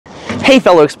Hey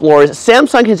fellow explorers,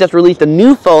 Samsung has just released a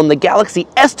new phone, the Galaxy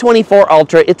S24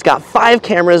 Ultra. It's got 5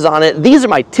 cameras on it. These are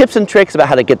my tips and tricks about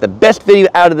how to get the best video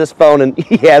out of this phone, and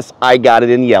yes, I got it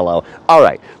in yellow. All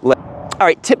right,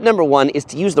 tip number 1 is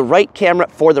to use the right camera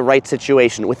for the right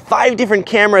situation. With 5 different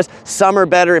cameras, some are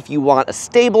better if you want a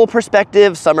stable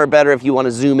perspective, some are better if you want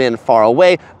to zoom in far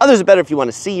away, others are better if you want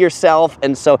to see yourself.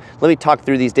 And so let me talk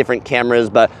through these different cameras,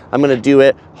 but I'm going to do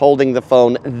it holding the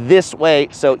phone this way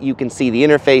so you can see the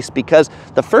interface, because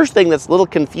the first thing that's a little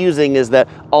confusing is that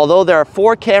although there are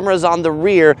 4 cameras on the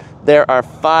rear, there are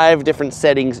 5 different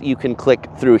settings you can click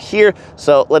through here.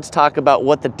 So let's talk about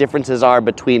what the differences are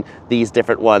between these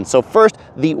different ones. So first,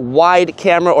 the wide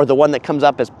camera, or the one that comes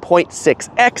up as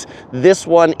 0.6x. This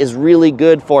one is really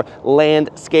good for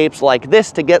landscapes like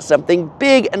this to get something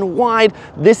big and wide.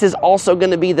 This is also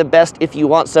going to be the best if you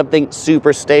want something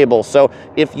super stable. So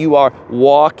if you are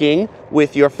walking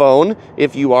with your phone,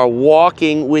 then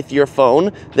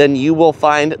you will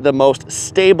find the most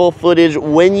stable footage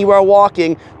when you are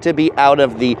walking to be out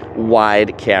of the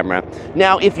wide camera.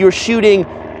 Now, if you're shooting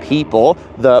people,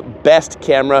 the best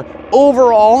camera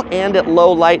overall and at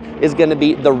low light is going to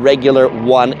be the regular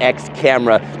 1x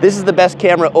camera. This is the best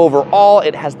camera overall.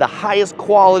 It has the highest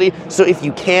quality, so if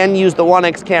you can use the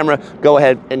 1x camera, go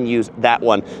ahead and use that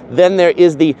one. Then there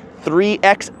is the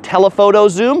 3x telephoto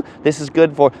zoom. This is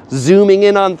good for zooming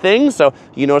in on things. So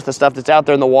you notice the stuff that's out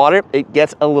there in the water, it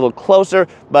gets a little closer,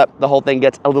 but the whole thing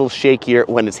gets a little shakier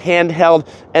when it's handheld.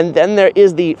 And then there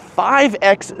is the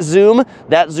 5x zoom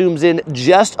that zooms in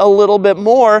just a little bit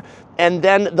more. And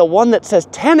then the one that says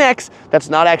 10x, that's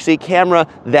not actually a camera,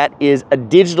 that is a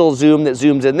digital zoom that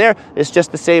zooms in there. It's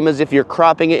just the same as if you're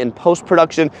cropping it in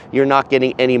post-production, you're not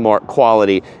getting any more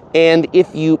quality. And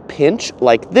if you pinch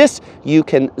like this, you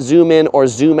can zoom in or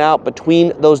zoom out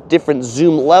between those different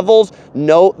zoom levels.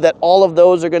 Note that all of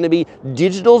those are going to be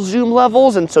digital zoom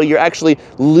levels, and so you're actually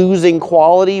losing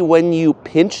quality when you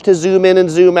pinch to zoom in and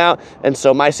zoom out. And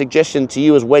so my suggestion to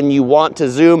you is when you want to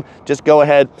zoom, just go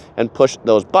ahead and push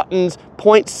those buttons,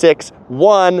 0.6,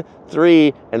 1,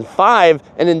 3, and 5,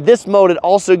 and in this mode it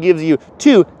also gives you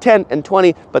 2, 10, and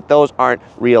 20, but those aren't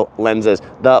real lenses.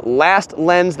 The last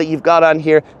lens that you've got on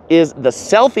here is the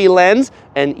selfie lens,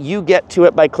 and you get to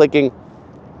it by clicking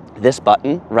this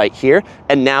button right here,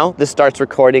 and now this starts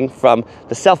recording from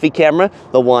the selfie camera,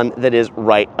 the one that is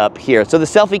right up here. So the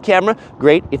selfie camera,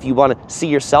 great if you want to see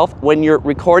yourself when you're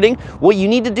recording. What you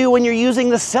need to do when you're using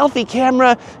the selfie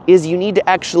camera is you need to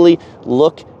actually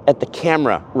look at the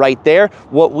camera right there.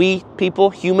 What we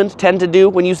people, humans, tend to do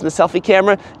when using the selfie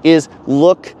camera is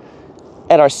look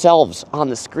at ourselves on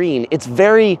the screen. It's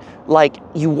very like,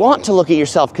 you want to look at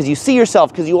yourself because you see yourself,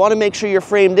 because you want to make sure you're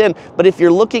framed in. But if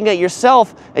you're looking at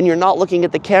yourself and you're not looking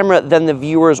at the camera, then the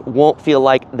viewers won't feel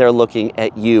like they're looking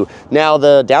at you. Now,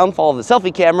 the downfall of the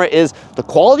selfie camera is the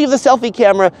quality of the selfie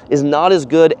camera is not as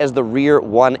good as the rear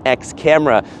 1x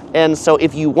camera. And so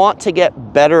if you want to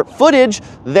get better footage,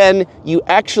 then you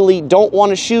actually don't want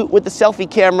to shoot with the selfie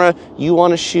camera. You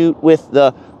want to shoot with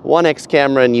the 1x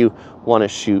camera, and you want to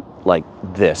shoot like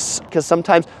this, because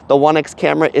sometimes the 1x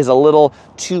camera is a little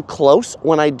too close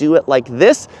when I do it like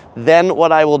this. Then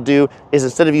what I will do is,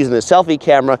 instead of using the selfie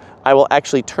camera, I will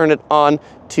actually turn it on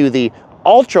to the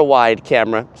ultra wide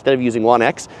camera instead of using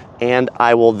 1x, and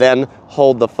I will then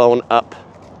hold the phone up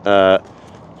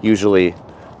usually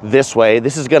this way.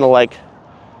 This is gonna like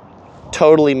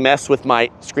totally mess with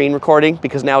my screen recording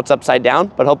because now it's upside down,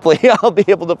 but hopefully I'll be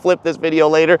able to flip this video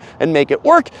later and make it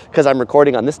work, because I'm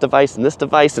recording on this device and this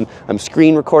device, and I'm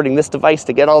screen recording this device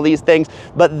to get all these things.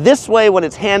 But this way, when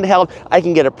it's handheld, I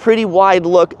can get a pretty wide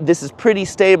look. This is pretty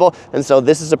stable, and so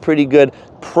this is a pretty good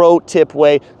pro tip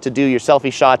way to do your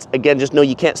selfie shots. Again, just know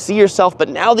you can't see yourself, but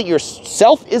now that your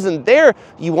self isn't there,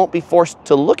 you won't be forced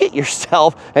to look at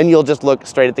yourself, and you'll just look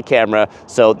straight at the camera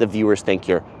so the viewers think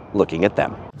you're looking at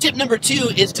them. Tip number 2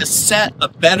 is to set a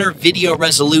better video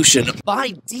resolution.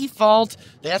 By default,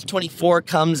 the S24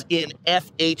 comes in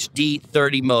FHD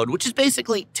 30 mode, which is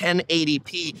basically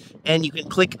 1080p, and you can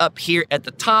click up here at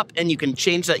the top and you can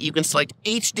change that. You can select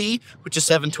HD, which is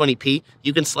 720p.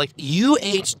 You can select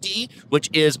UHD, which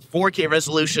is 4K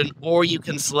resolution, or you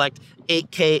can select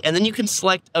 8K, and then you can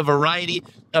select a variety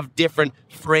of different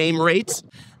frame rates.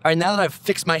 All right, now that I've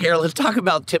fixed my hair, let's talk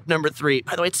about tip number 3.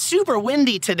 By the way, it's super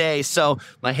windy today, so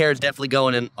my hair is definitely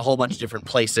going in a whole bunch of different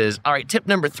places. All right, tip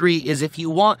number 3 is if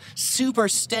you want super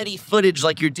steady footage,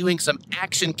 like you're doing some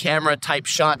action camera type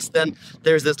shots, then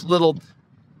there's this little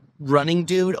running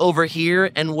dude over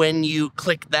here, and when you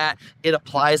click that, it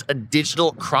applies a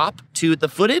digital crop to the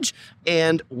footage,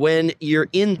 and when you're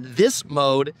in this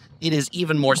mode, it is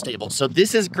even more stable. So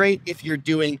this is great if you're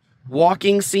doing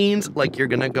walking scenes, like you're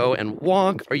gonna go and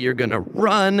walk or you're gonna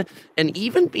run and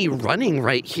even be running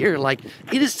right here. Like,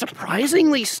 it is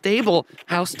surprisingly stable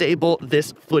how stable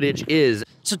this footage is.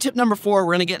 So tip number 4,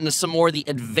 we're gonna get into some more of the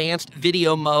advanced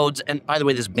video modes. And by the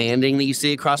way, this banding that you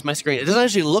see across my screen, it doesn't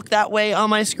actually look that way on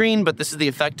my screen, but this is the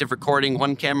effect of recording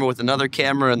one camera with another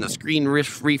camera and the screen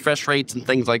refresh rates and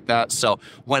things like that. So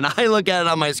when I look at it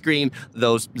on my screen,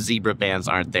 those zebra bands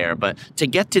aren't there. But to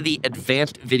get to the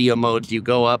advanced video modes, you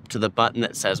go up to the button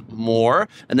that says more,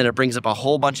 and then it brings up a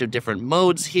whole bunch of different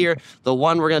modes here. The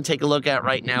one we're gonna take a look at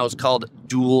right now is called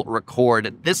dual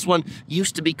record. This one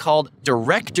used to be called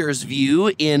director's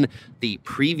view in the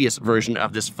previous version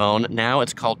of this phone. Now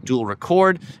it's called dual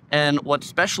record. And what's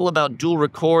special about dual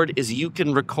record is you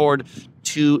can record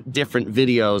 2 different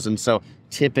videos. And so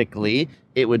typically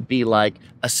it would be like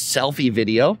a selfie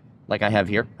video, like I have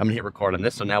here. I'm gonna hit record on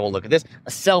this, so now we'll look at this. A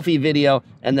selfie video,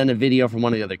 and then a video from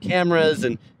one of the other cameras,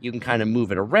 and you can kind of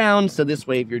move it around. So this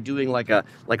way, if you're doing like a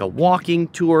walking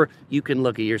tour, you can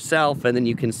look at yourself, and then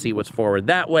you can see what's forward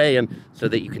that way. And so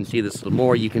that you can see this a little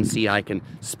more, you can see I can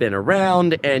spin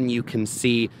around, and you can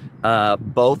see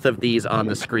both of these on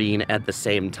the screen at the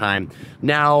same time.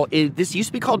 Now, this used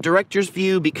to be called director's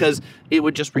view because it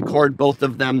would just record both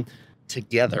of them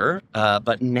together,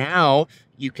 but now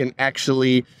you can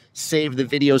actually save the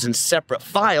videos in separate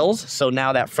files. So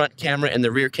now that front camera and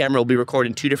the rear camera will be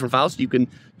recording 2 different files. You can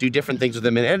do different things with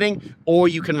them in editing, or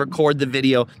you can record the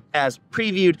video as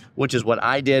previewed, which is what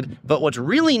I did. But what's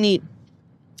really neat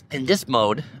in this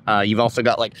mode, you've also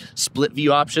got like split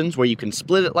view options where you can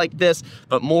split it like this,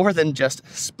 but more than just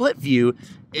split view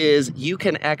is you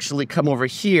can actually come over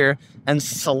here and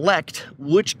select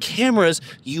which cameras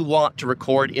you want to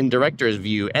record in director's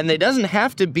view. And they doesn't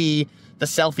have to be the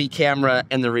selfie camera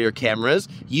and the rear cameras.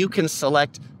 You can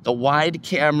select the wide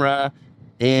camera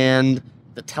and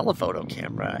the telephoto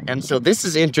camera. And so this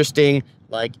is interesting,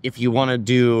 like if you want to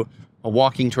do a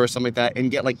walking tour or something like that and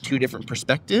get like 2 different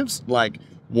perspectives, like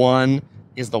one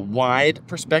is the wide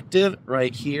perspective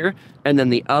right here, and then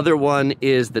the other one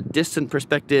is the distant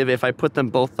perspective. If I put them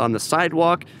both on the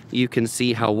sidewalk, you can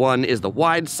see how one is the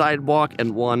wide sidewalk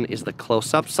and one is the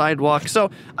close-up sidewalk.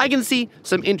 So I can see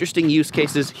some interesting use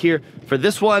cases here for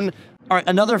this one. All right,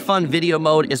 another fun video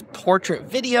mode is portrait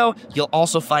video. You'll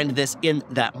also find this in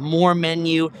that more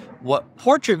menu. What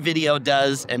portrait video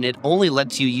does, and it only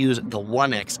lets you use the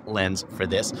 1x lens for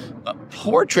this, but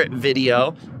portrait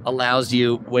video allows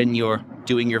you, when you're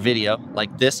doing your video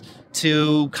like this,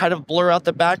 to kind of blur out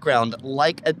the background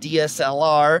like a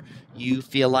DSLR. You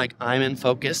feel like I'm in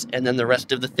focus, and then the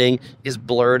rest of the thing is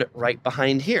blurred right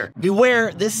behind here.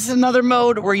 Beware, this is another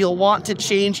mode where you'll want to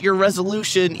change your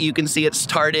resolution. You can see it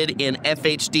started in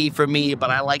FHD for me, but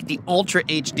I like the Ultra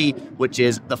HD, which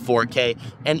is the 4K.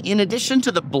 And in addition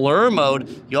to the blur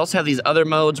mode, you also have these other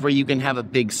modes where you can have a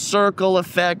big circle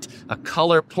effect, a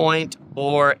color point,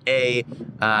 or a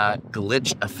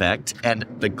glitch effect. And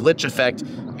the glitch effect,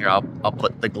 here, I'll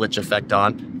put the glitch effect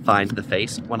on, find the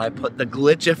face. When I put the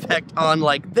glitch effect on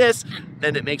like this,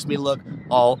 then it makes me look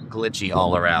all glitchy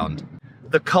all around.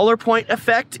 The color point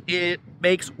effect, it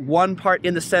makes one part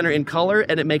in the center in color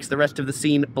and it makes the rest of the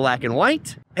scene black and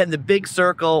white. And the big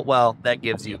circle, well, that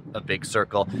gives you a big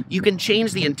circle. You can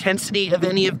change the intensity of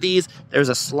any of these. There's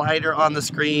a slider on the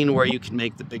screen where you can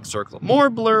make the big circle more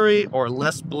blurry or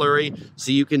less blurry.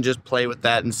 So you can just play with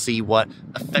that and see what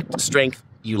effect strength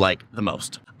you like the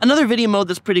most. Another video mode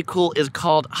that's pretty cool is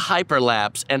called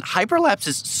Hyperlapse, and Hyperlapse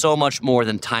is so much more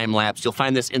than time-lapse. You'll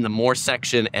find this in the more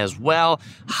section as well.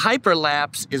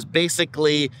 Hyperlapse is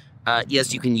basically,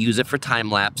 yes, you can use it for time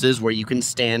lapses where you can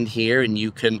stand here and you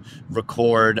can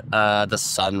record the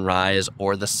sunrise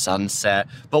or the sunset.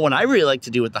 But what I really like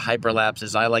to do with the hyperlapse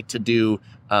is I like to do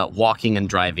walking and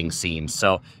driving scenes.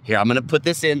 So here, I'm gonna put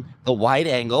this in the wide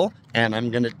angle and I'm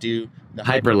gonna do the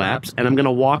hyperlapse and I'm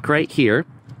gonna walk right here.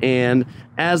 And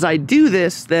as I do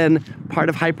this, then part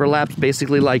of Hyperlapse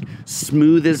basically like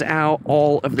smoothes out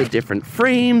all of the different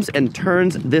frames and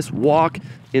turns this walk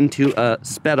into a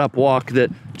sped up walk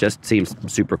that just seems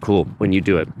super cool when you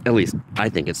do it. At least I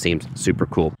think it seems super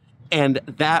cool. And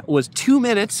that was 2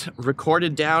 minutes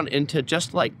recorded down into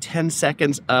just like 10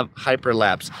 seconds of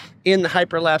Hyperlapse. In the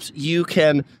Hyperlapse, you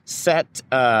can set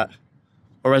a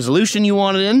resolution you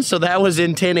wanted in. So that was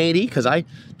in 1080 because I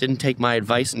didn't take my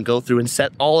advice and go through and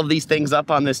set all of these things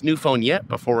up on this new phone yet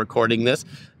before recording this.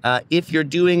 If you're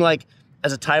doing like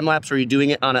as a time lapse or you're doing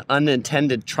it on an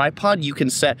unintended tripod, you can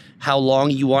set how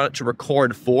long you want it to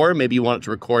record for. Maybe you want it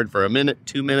to record for 1 minute,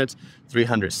 2 minutes,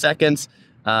 300 seconds.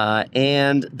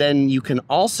 And then you can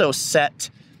also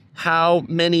set how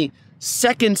many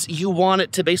seconds you want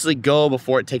it to basically go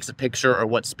before it takes a picture or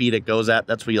what speed it goes at.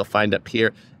 That's what you'll find up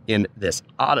here in this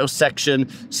auto section.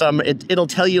 It'll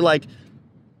tell you like,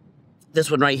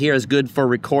 this one right here is good for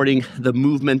recording the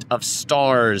movement of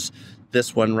stars.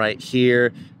 This one right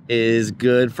here is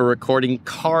good for recording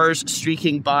cars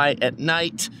streaking by at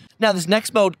night. Now this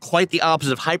next mode, quite the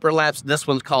opposite of hyperlapse. This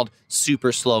one's called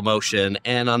super slow motion.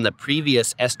 And on the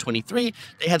previous S23,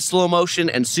 they had slow motion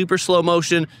and super slow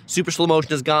motion. Super slow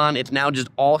motion is gone. It's now just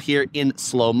all here in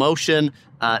slow motion.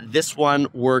 This one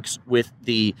works with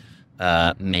the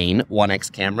main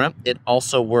 1X camera. It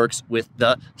also works with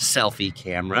the selfie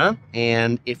camera.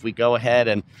 And if we go ahead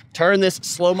and turn this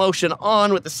slow motion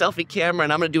on with the selfie camera,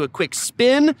 and I'm gonna do a quick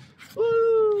spin.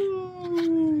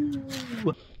 Woo!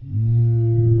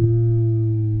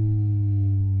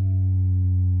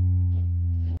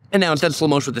 And now instead of slow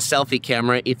motion with the selfie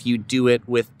camera, if you do it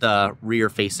with the rear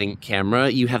facing camera,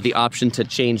 you have the option to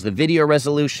change the video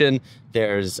resolution.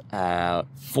 There's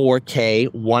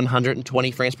 4K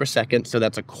 120 frames per second. So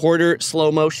that's a quarter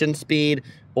slow motion speed,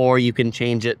 or you can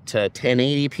change it to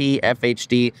 1080p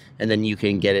FHD, and then you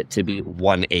can get it to be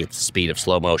 1/8 speed of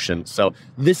slow motion. So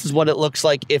this is what it looks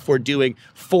like if we're doing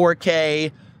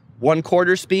 4K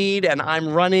 1/4 speed and I'm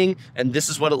running, and this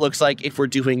is what it looks like if we're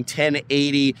doing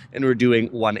 1080 and we're doing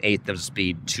 1/8 of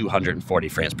speed, 240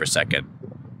 frames per second.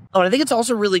 Oh, and I think it's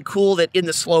also really cool that in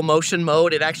the slow motion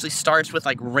mode, it actually starts with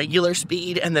like regular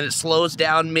speed and then it slows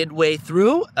down midway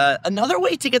through. Another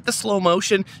way to get the slow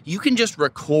motion, you can just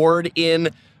record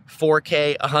in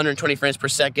 4K 120 frames per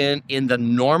second in the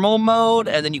normal mode,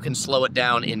 and then you can slow it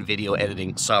down in video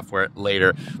editing software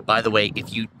later. By the way,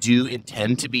 if you do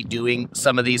intend to be doing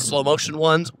some of these slow motion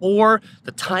ones or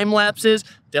the time lapses,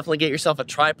 definitely get yourself a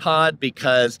tripod,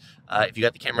 because if you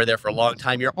got the camera there for a long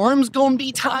time, your arm's gonna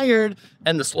be tired,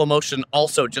 and the slow motion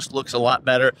also just looks a lot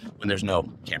better when there's no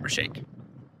camera shake.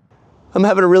 I'm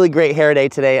having a really great hair day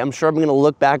today. I'm sure I'm gonna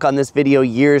look back on this video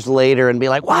years later and be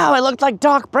like, wow, I looked like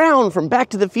Doc Brown from Back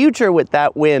to the Future with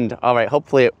that wind. All right,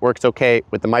 hopefully it works okay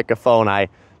with the microphone. I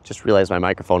just realized my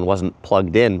microphone wasn't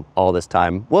plugged in all this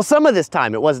time. Well, some of this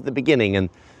time, it was at the beginning, and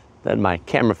then my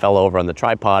camera fell over on the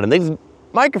tripod, and the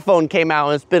microphone came out,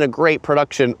 and it's been a great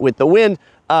production with the wind.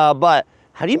 But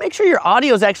how do you make sure your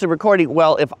audio is actually recording?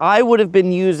 Well, if I would have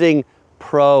been using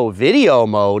Pro video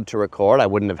mode to record, I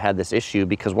wouldn't have had this issue,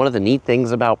 because one of the neat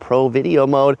things about Pro video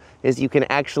mode is you can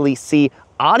actually see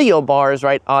audio bars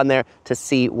right on there to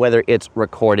see whether it's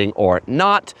recording or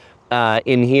not.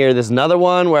 In here, there's another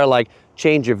one where like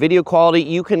change your video quality.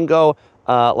 You can go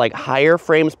like higher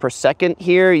frames per second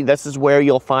here. This is where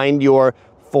you'll find your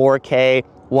 4K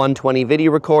 120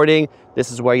 video recording.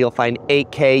 This is where you'll find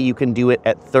 8K. You can do it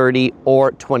at 30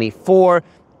 or 24.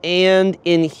 And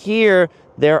in here,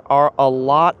 there are a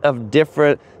lot of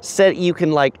different you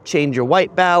can like change your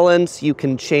white balance, you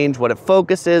can change what it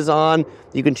focuses on,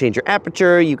 you can change your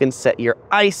aperture, you can set your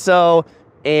ISO,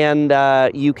 and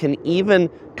you can even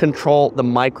control the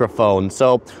microphone.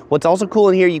 So what's also cool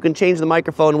in here, you can change the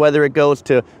microphone whether it goes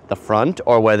to the front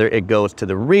or whether it goes to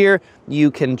the rear.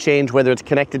 You can change whether it's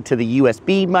connected to the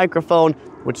USB microphone,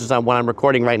 which is on what I'm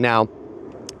recording right now.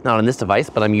 Not on this device,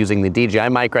 but I'm using the DJI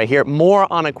mic right here. More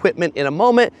on equipment in a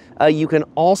moment. You can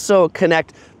also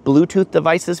connect Bluetooth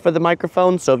devices for the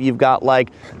microphone. So if you've got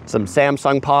like some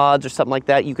Samsung pods or something like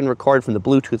that, you can record from the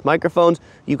Bluetooth microphones.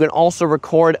 You can also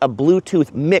record a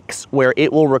Bluetooth mix where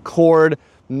it will record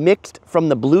mixed from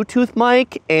the Bluetooth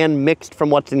mic and mixed from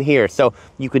what's in here. So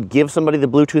you could give somebody the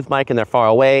Bluetooth mic and they're far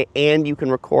away, and you can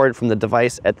record from the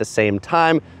device at the same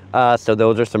time. So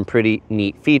those are some pretty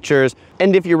neat features.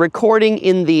 And if you're recording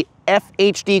in the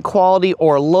FHD quality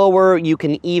or lower, you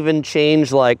can even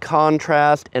change like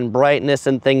contrast and brightness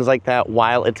and things like that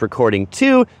while it's recording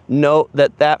too. Note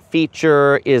that that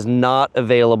feature is not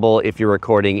available if you're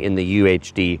recording in the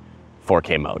UHD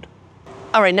 4K mode.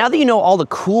 All right, now that you know all the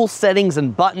cool settings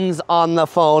and buttons on the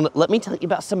phone, let me tell you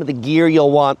about some of the gear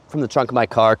you'll want from the trunk of my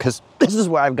car, because this is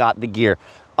where I've got the gear.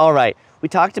 All right, we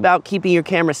talked about keeping your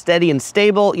camera steady and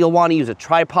stable. You'll want to use a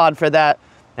tripod for that.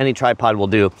 Any tripod will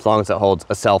do, as long as it holds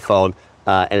a cell phone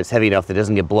and it's heavy enough that it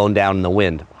doesn't get blown down in the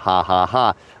wind. Ha, ha,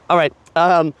 ha. All right,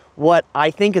 what I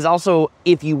think is also,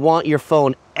 if you want your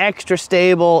phone extra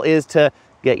stable, is to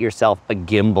get yourself a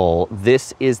gimbal.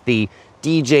 This is the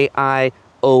DJI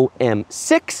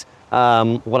OM6.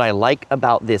 What I like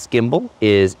about this gimbal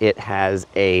is it has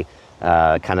a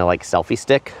kind of like selfie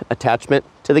stick attachment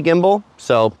to the gimbal,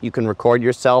 so you can record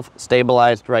yourself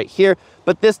stabilized right here.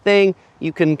 But this thing,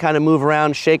 you can kind of move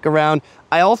around, shake around.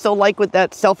 I also like with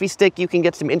that selfie stick, you can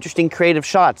get some interesting creative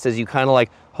shots as you kind of like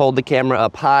hold the camera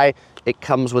up high. It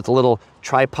comes with a little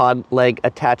tripod leg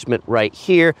attachment right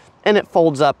here, and it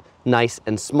folds up nice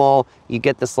and small. You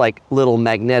get this like little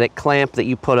magnetic clamp that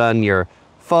you put on your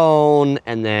phone,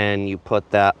 and then you put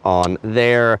that on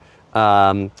there.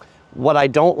 What I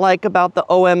don't like about the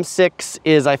OM6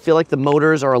 is I feel like the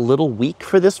motors are a little weak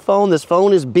for this phone. This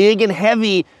phone is big and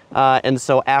heavy, and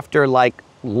so after like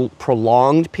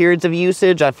prolonged periods of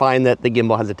usage, I find that the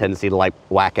gimbal has a tendency to like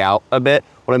whack out a bit.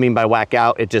 What I mean by whack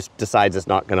out, it just decides it's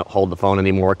not gonna hold the phone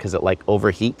anymore because it like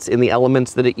overheats in the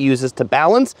elements that it uses to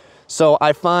balance. So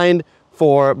I find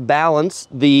for balance,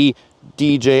 the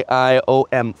DJI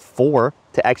OM4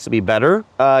 to actually be better.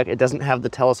 It doesn't have the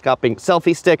telescoping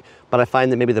selfie stick, but I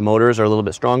find that maybe the motors are a little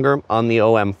bit stronger on the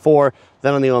OM4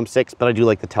 than on the OM6, but I do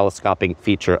like the telescoping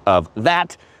feature of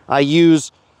that. I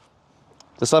use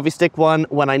the selfie stick one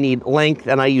when I need length,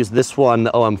 and I use this one,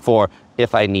 the OM4,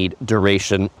 if I need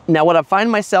duration. Now, what I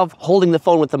find myself holding the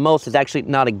phone with the most is actually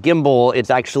not a gimbal, it's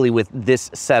actually with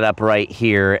this setup right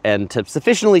here. And to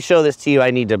sufficiently show this to you, I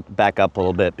need to back up a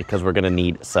little bit because we're gonna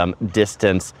need some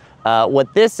distance.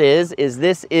 What this is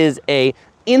a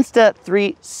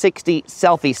Insta360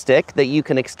 selfie stick that you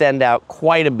can extend out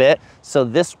quite a bit. So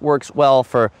this works well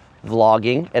for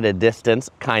vlogging at a distance,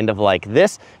 kind of like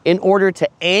this. In order to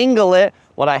angle it,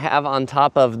 what I have on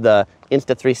top of the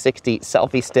Insta360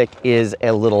 selfie stick is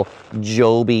a little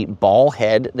Joby ball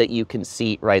head that you can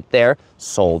see right there,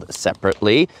 sold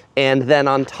separately. And then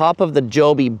on top of the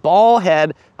Joby ball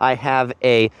head, I have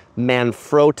a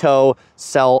Manfrotto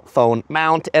cell phone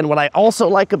mount. And what I also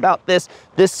like about this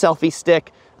selfie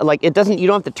stick, like you don't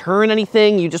have to turn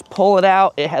anything, you just pull it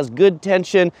out. It has good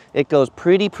tension. It goes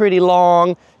pretty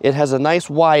long. It has a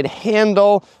nice wide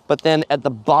handle, but then at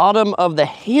the bottom of the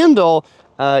handle,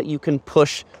 you can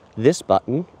push this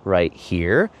button right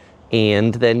here,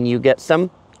 and then you get some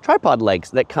tripod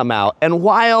legs that come out. And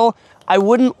while I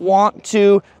wouldn't want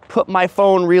to put my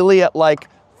phone really at like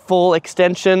full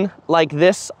extension like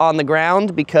this on the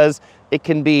ground because it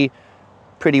can be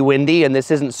pretty windy and this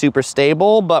isn't super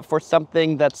stable, but for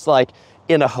something that's like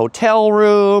in a hotel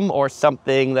room or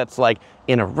something that's like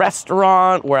in a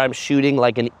restaurant where I'm shooting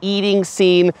like an eating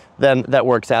scene, then that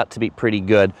works out to be pretty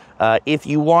good. If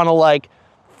you want to like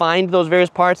find those various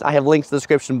parts, I have links in the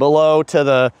description below to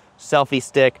the selfie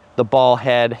stick, the ball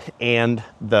head, and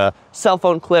the cell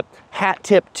phone clip. Hat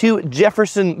tip to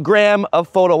Jefferson Graham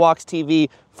of PhotoWalks TV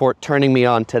for turning me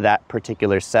on to that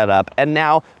particular setup. And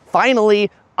now,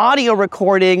 finally, audio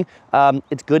recording.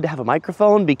 It's good to have a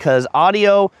microphone because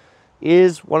audio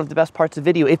is one of the best parts of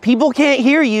video. If people can't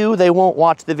hear you, they won't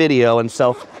watch the video. And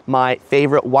so my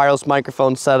favorite wireless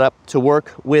microphone setup to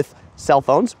work with cell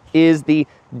phones is the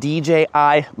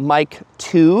DJI Mic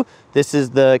 2. This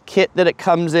is the kit that it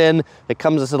comes in. It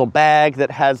comes in this little bag that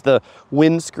has the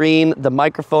windscreen, the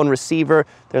microphone receiver.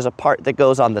 There's a part that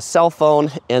goes on the cell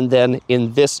phone, and then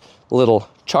in this little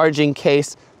charging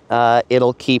case,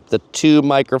 it'll keep the two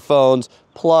microphones,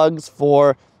 plugs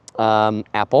for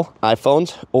Apple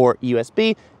iPhones or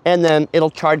USB, and then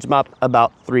it'll charge them up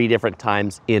about 3 different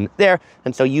times in there.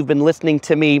 And so you've been listening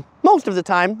to me most of the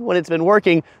time when it's been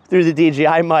working through the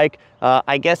DJI mic.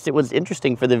 I guess it was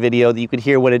interesting for the video that you could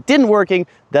hear when it didn't working.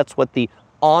 That's what the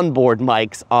onboard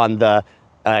mics on the,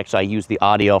 actually I use the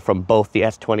audio from both the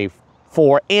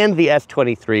S24 and the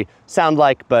S23 sound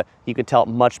like, but you can tell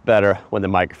much better when the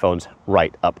microphone's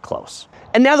right up close.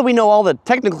 And now that we know all the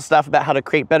technical stuff about how to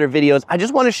create better videos, I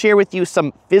just want to share with you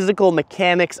some physical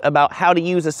mechanics about how to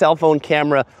use a cell phone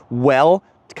camera well.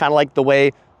 It's kind of like the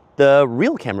way the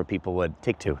real camera people would.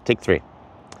 Take 2, take 3.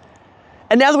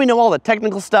 And now that we know all the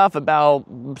technical stuff about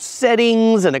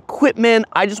settings and equipment,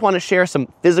 I just want to share some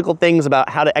physical things about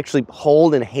how to actually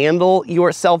hold and handle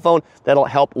your cell phone that'll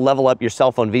help level up your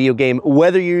cell phone video game,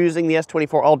 whether you're using the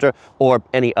S24 Ultra or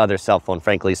any other cell phone,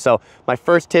 frankly. So my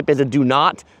first tip is do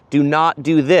not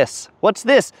do this. What's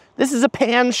this? This is a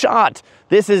pan shot.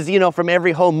 This is, you know, from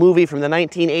every home movie from the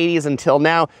 1980s until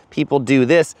now, people do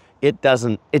this. It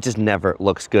just never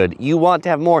looks good. You want to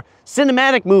have more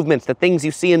cinematic movements, the things you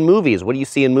see in movies. What do you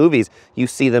see in movies? You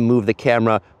see them move the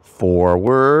camera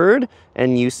forward,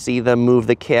 and you see them move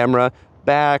the camera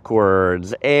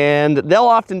backwards. And they'll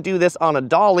often do this on a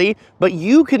dolly, but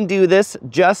you can do this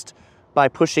just by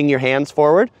pushing your hands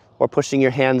forward or pushing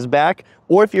your hands back,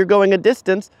 or if you're going a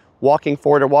distance, walking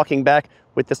forward or walking back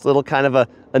with this little kind of a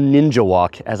ninja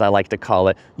walk, as I like to call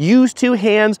it. Use 2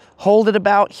 hands, hold it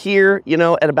about here, you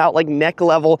know, at about like neck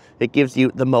level. It gives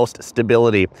you the most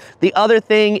stability. The other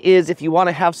thing is, if you want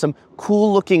to have some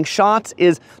cool looking shots,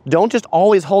 is don't just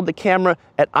always hold the camera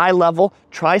at eye level.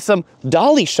 Try some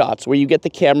dolly shots where you get the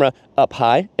camera up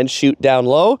high and shoot down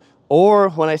low, Or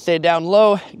when I say down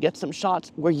low, get some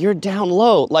shots where you're down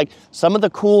low. Like some of the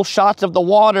cool shots of the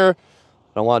water,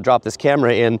 I don't want to drop this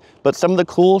camera in, but some of the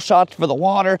cool shots for the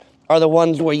water are the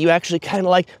ones where you actually kind of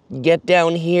like get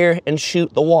down here and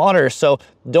shoot the water. So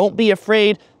don't be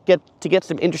afraid to get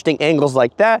some interesting angles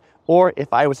like that. Or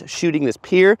if I was shooting this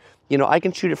pier, you know, I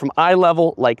can shoot it from eye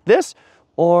level like this,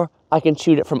 or I can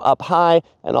shoot it from up high,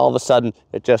 and all of a sudden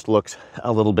it just looks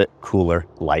a little bit cooler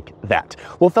like that.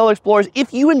 Well, fellow explorers,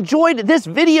 if you enjoyed this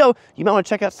video, you might want to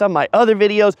check out some of my other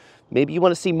videos. Maybe you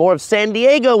want to see more of San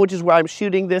Diego, which is where I'm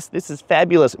shooting this. This is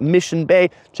fabulous Mission Bay.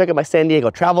 Check out my San Diego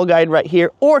travel guide right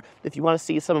here. Or if you want to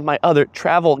see some of my other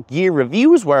travel gear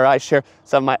reviews, where I share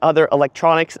some of my other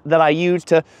electronics that I use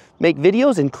to make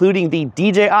videos, including the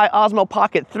DJI Osmo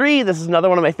Pocket 3. This is another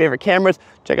one of my favorite cameras.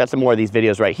 Check out some more of these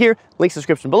videos right here. Links in the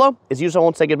description below. As usual, I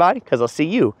won't say goodbye because I'll see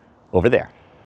you over there.